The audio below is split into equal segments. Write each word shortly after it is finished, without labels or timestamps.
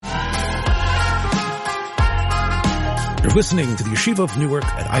You're listening to the Yeshiva of Newark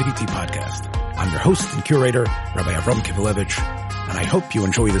at IDT podcast. I'm your host and curator, Rabbi Avram Kivelevich, and I hope you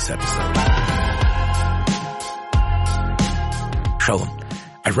enjoy this episode. Shalom.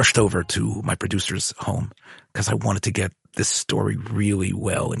 I rushed over to my producer's home because I wanted to get this story really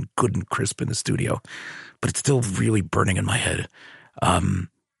well and good and crisp in the studio, but it's still really burning in my head. And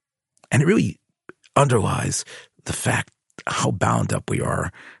it really underlies the fact how bound up we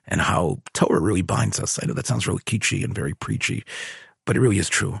are and how Torah really binds us. I know that sounds really kitschy and very preachy, but it really is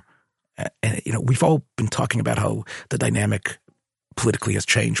true. And, we've all been talking about how the dynamic politically has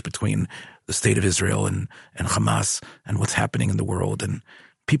changed between the state of Israel and Hamas and what's happening in the world. And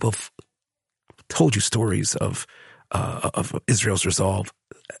people have told you stories of Israel's resolve,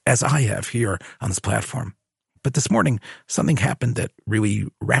 as I have here on this platform. But this morning, something happened that really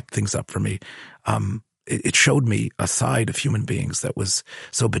wrapped things up for me. It showed me a side of human beings that was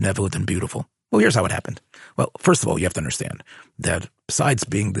so benevolent and beautiful. Well, here's how it happened. Well, first of all, you have to understand that besides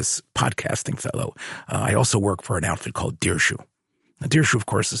being this podcasting fellow, I also work for an outfit called Dirshu. Now, Dirshu, of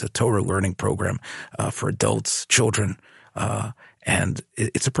course, is a Torah learning program for adults, children, and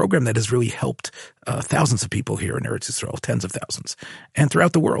it's a program that has really helped thousands of people here in Eretz Yisrael, tens of thousands, and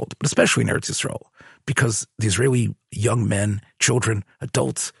throughout the world, but especially in Eretz Yisrael, because the Israeli young men, children,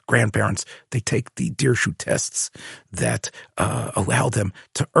 adults, grandparents, they take the Dirshu tests that allow them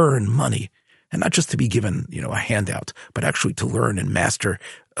to earn money, and not just to be given, a handout, but actually to learn and master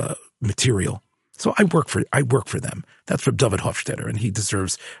material. So I work for them. That's from David Hofstetter, and he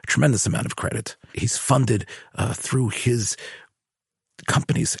deserves a tremendous amount of credit. He's funded through his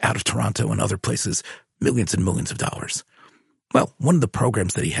companies out of Toronto and other places millions and millions of dollars. Well, one of the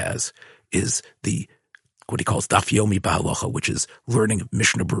programs that he has is what he calls Daf Yomi Ba'alocha, which is learning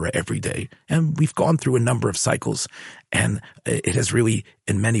Mishnah Berurah every day. And we've gone through a number of cycles, and it has really,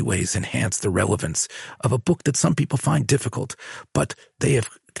 in many ways, enhanced the relevance of a book that some people find difficult, but they've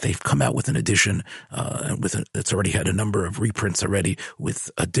come out with an edition, it's already had a number of reprints already with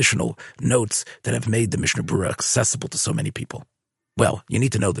additional notes that have made the Mishnah Berurah accessible to so many people. Well, you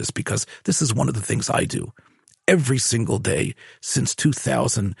need to know this because this is one of the things I do. Every single day since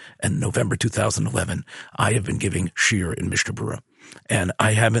 2000 and November 2011, I have been giving shiur in Mishnah Berurah, and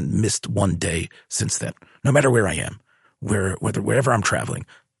I haven't missed one day since then. No matter where I am, wherever I'm traveling,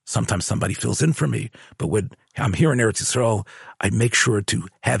 sometimes somebody fills in for me, but when I'm here in Eretz Yisrael, I make sure to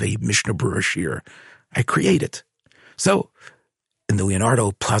have a Mishnah Berurah shiur. I create it. So, in the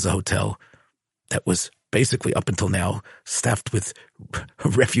Leonardo Plaza Hotel, that was basically up until now staffed with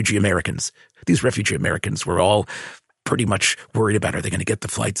refugee Americans. These refugee Americans were all pretty much worried about, are they going to get the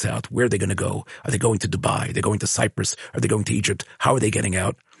flights out? Where are they going to go? Are they going to Dubai? Are they going to Cyprus? Are they going to Egypt? How are they getting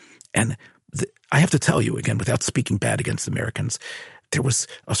out? And I have to tell you, again, without speaking bad against Americans, there was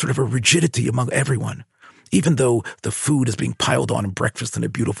a sort of a rigidity among everyone. Even though the food is being piled on in breakfast in a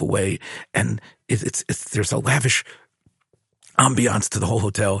beautiful way, and there's a lavish ambiance to the whole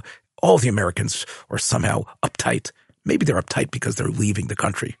hotel, all the Americans are somehow uptight. Maybe they're uptight because they're leaving the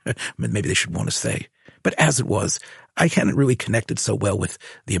country. Maybe they should want to stay. But as it was, I hadn't really connected so well with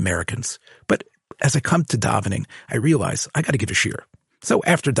the Americans. But as I come to davening, I realize I got to give a shiur. So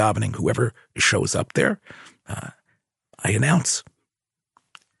after davening, whoever shows up there, I announce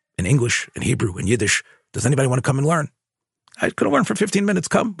in English, in Hebrew, in Yiddish, does anybody want to come and learn? I could learn for 15 minutes.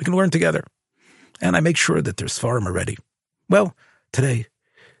 Come, we can learn together. And I make sure that there's Sfarim already. Well, today,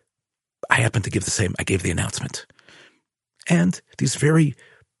 I happened to give the same. I gave the announcement. And these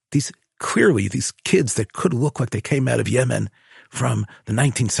kids that could look like they came out of Yemen from the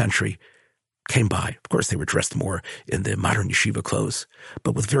 19th century came by. Of course, they were dressed more in the modern yeshiva clothes,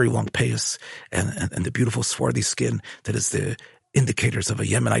 but with very long payas and the beautiful swarthy skin that is the indicators of a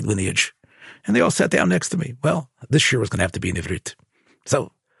Yemenite lineage. And they all sat down next to me. Well, this year was going to have to be in Ivrit.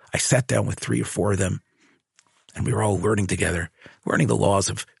 So I sat down with 3 or 4 of them, and we were all learning together, learning the laws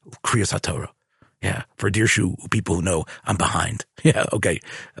of Kriyas HaTorah. Yeah, for Dirshu, people who know, I'm behind. Yeah, okay,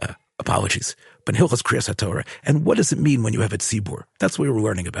 apologies. But Hilchos Kriyas HaTorah. And what does it mean when you have a tzibur? That's what we were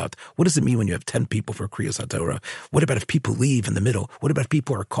learning about. What does it mean when you have 10 people for Kriyas HaTorah? What about if people leave in the middle? What about if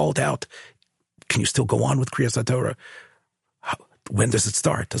people are called out? Can you still go on with Kriyas HaTorah? When does it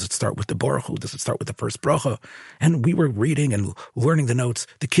start? Does it start with the Baruch Hu? Does it start with the first bracha? And we were reading and learning the notes.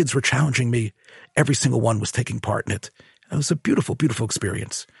 The kids were challenging me. Every single one was taking part in it. It was a beautiful, beautiful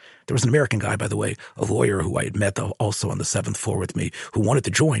experience. There was an American guy, by the way, a lawyer who I had met also on the 7th floor with me, who wanted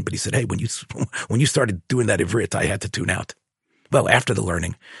to join, but he said, hey, when you started doing that Ivrit, I had to tune out. Well, after the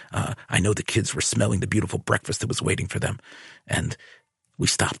learning, I know the kids were smelling the beautiful breakfast that was waiting for them, and we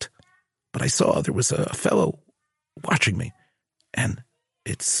stopped. But I saw there was a fellow watching me, and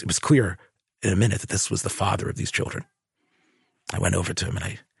it was clear in a minute that this was the father of these children. I went over to him and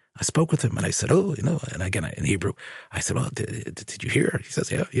I spoke with him and I said, and again, in Hebrew, I said, well, did you hear? He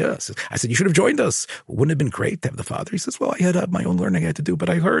says, yeah. I said, you should have joined us. Wouldn't it have been great to have the father? He says, well, I had my own learning I had to do, but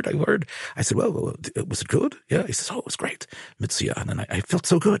I heard. I said, well, was it good? Yeah. He says, oh, it was great. Mitzian. And I felt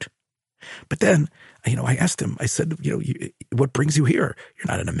so good. But then, I asked him, I said, what brings you here? You're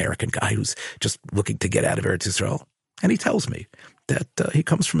not an American guy who's just looking to get out of Eretz Yisrael. And he tells me that he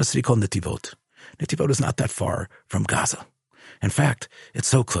comes from a city called Netivot. Netivot is not that far from Gaza. In fact, it's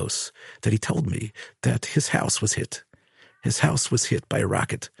so close that he told me that his house was hit. His house was hit by a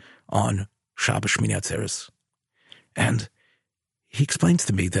rocket on Shabbos Shmini Atzeres. And he explains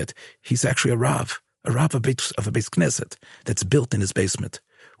to me that he's actually a Rav of a Beis Knesset that's built in his basement,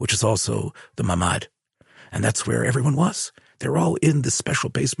 which is also the Mamad. And that's where everyone was. They were all in this special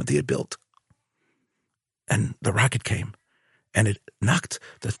basement he had built. And the rocket came, and it knocked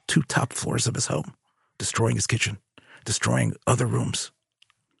the 2 top floors of his home, destroying his kitchen, destroying other rooms.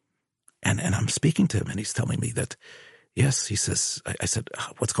 And I'm speaking to him, and he's telling me that, yes, he says, I said,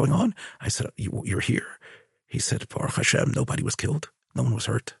 what's going on? I said, you're here. He said, Baruch Hashem, nobody was killed. No one was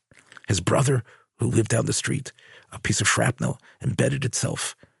hurt. His brother, who lived down the street, a piece of shrapnel embedded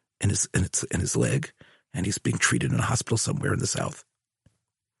itself in his leg, and he's being treated in a hospital somewhere in the south.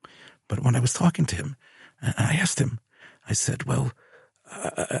 But when I was talking to him, and I asked him, I said, well,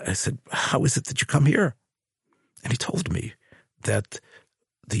 how is it that you come here? And he told me that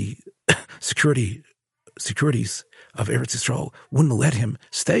the securities of Eretz Yisrael wouldn't let him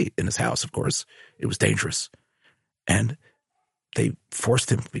stay in his house, of course. It was dangerous. And they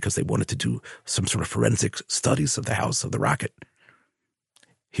forced him because they wanted to do some sort of forensic studies of the house of the rocket.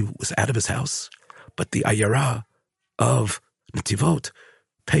 He was out of his house, but the Ayara of Netivot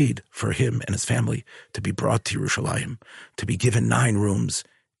paid for him and his family to be brought to Yerushalayim, to be given 9 rooms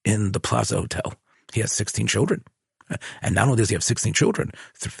in the Plaza Hotel. He has 16 children. And not only does he have 16 children,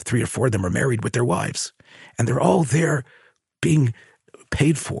 3 or 4 of them are married with their wives. And they're all there being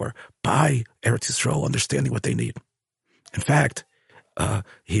paid for by Eretz Yisrael, understanding what they need. In fact,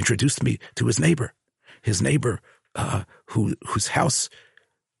 he introduced me to his neighbor whose house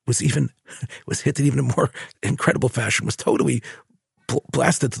was hit in even a more incredible fashion, was totally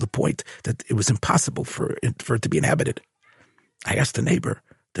blasted to the point that it was impossible for it to be inhabited. I asked the neighbor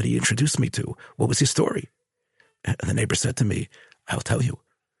that he introduced me to, what was his story? And the neighbor said to me, I'll tell you.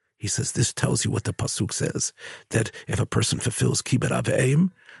 He says, this tells you what the Pasuk says, that if a person fulfills Kibbut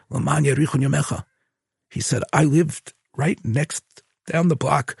Aveim, L'man Yerichun Yamecha. He said, I lived right down the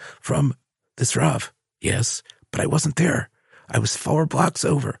block from this Rav. Yes, but I wasn't there. I was 4 blocks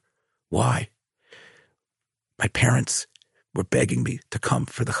over. Why? My parents were begging me to come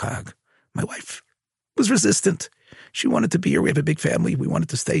for the Chag. My wife was resistant. She wanted to be here. We have a big family. We wanted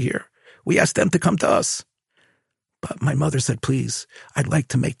to stay here. We asked them to come to us. But my mother said, please, I'd like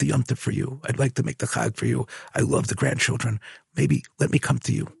to make the Yom Tov for you. I'd like to make the Chag for you. I love the grandchildren. Maybe let me come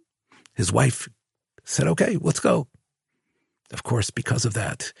to you. His wife said, okay, let's go. Of course, because of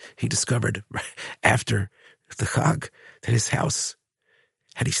that, he discovered after the Chag that his house,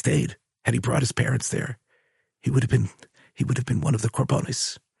 had he stayed, had he brought his parents there, he would have been one of the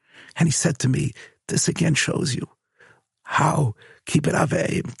korbanos. And he said to me, this again shows you how Kibbut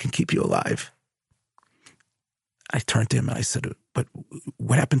Aveim can keep you alive. I turned to him and I said, but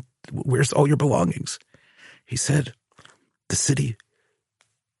what happened? Where's all your belongings? He said, the city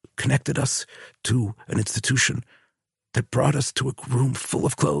connected us to an institution that brought us to a room full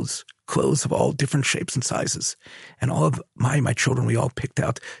of clothes of all different shapes and sizes. And all of my children, we all picked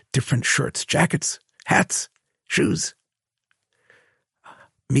out different shirts, jackets, hats, shoes.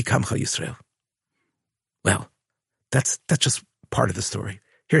 Mi kamcha Yisrael. Well, that's just part of the story.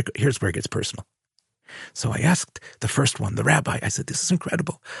 Here's where it gets personal. So I asked the first one, the rabbi, I said, this is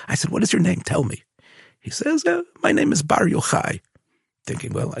incredible. I said, what is your name? Tell me. He says, my name is Bar Yochai.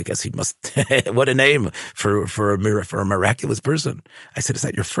 Thinking, well, I guess he must, what a name for a miraculous person. I said, is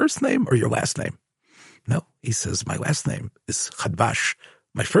that your first name or your last name? No, he says, my last name is Chadbash.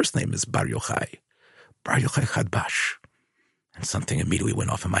 My first name is Bar Yochai. Bar Yochai Chadbash. And something immediately went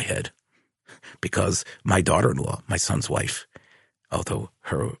off in my head. Because my daughter-in-law, my son's wife, although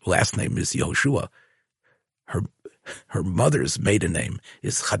her last name is Yehoshua, her mother's maiden name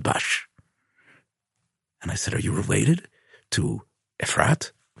is Chadbash. And I said, are you related to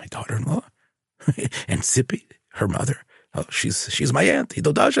Efrat, my daughter-in-law? And Sippy, her mother? Oh, she's my aunt,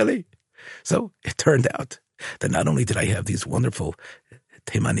 Idodajali. So it turned out that not only did I have these wonderful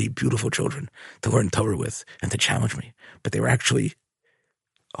Temani, beautiful children to learn Torah with and to challenge me, but they were actually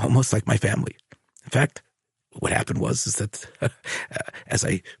almost like my family. In fact, what happened was that as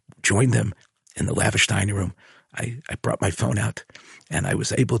I joined them in the lavish dining room I brought my phone out, and I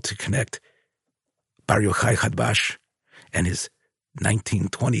was able to connect Bar Yochai Hadbash and his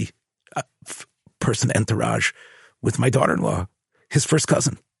 19-20 person entourage with my daughter-in-law, his first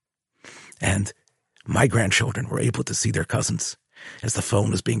cousin. And my grandchildren were able to see their cousins as the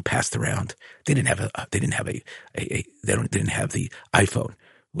phone was being passed around. They didn't have the iPhone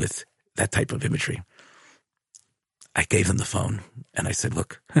with that type of imagery. I gave them the phone and I said,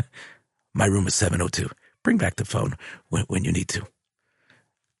 look, my room is 702. Bring back the phone when you need to.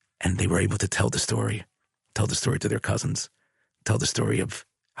 And they were able to tell the story to their cousins, tell the story of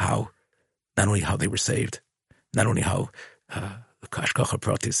how, not only how they were saved, not only how the Kashkacha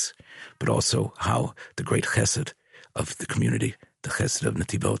Pratis, but also how the great chesed of the community, the chesed of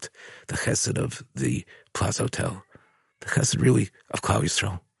Netivot, the chesed of the Plaza Hotel, the chesed really of Klal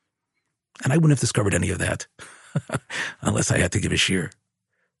Yisrael. And I wouldn't have discovered any of that unless I had to give a shir.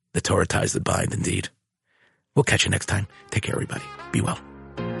 The Torah ties that bind, indeed. We'll catch you next time. Take care, everybody. Be well.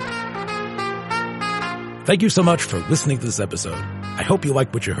 Thank you so much for listening to this episode. I hope you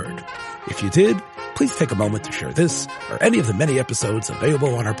liked what you heard. If you did, please take a moment to share this or any of the many episodes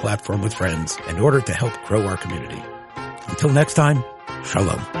available on our platform with friends in order to help grow our community. Until next time,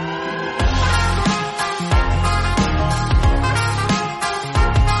 Shalom.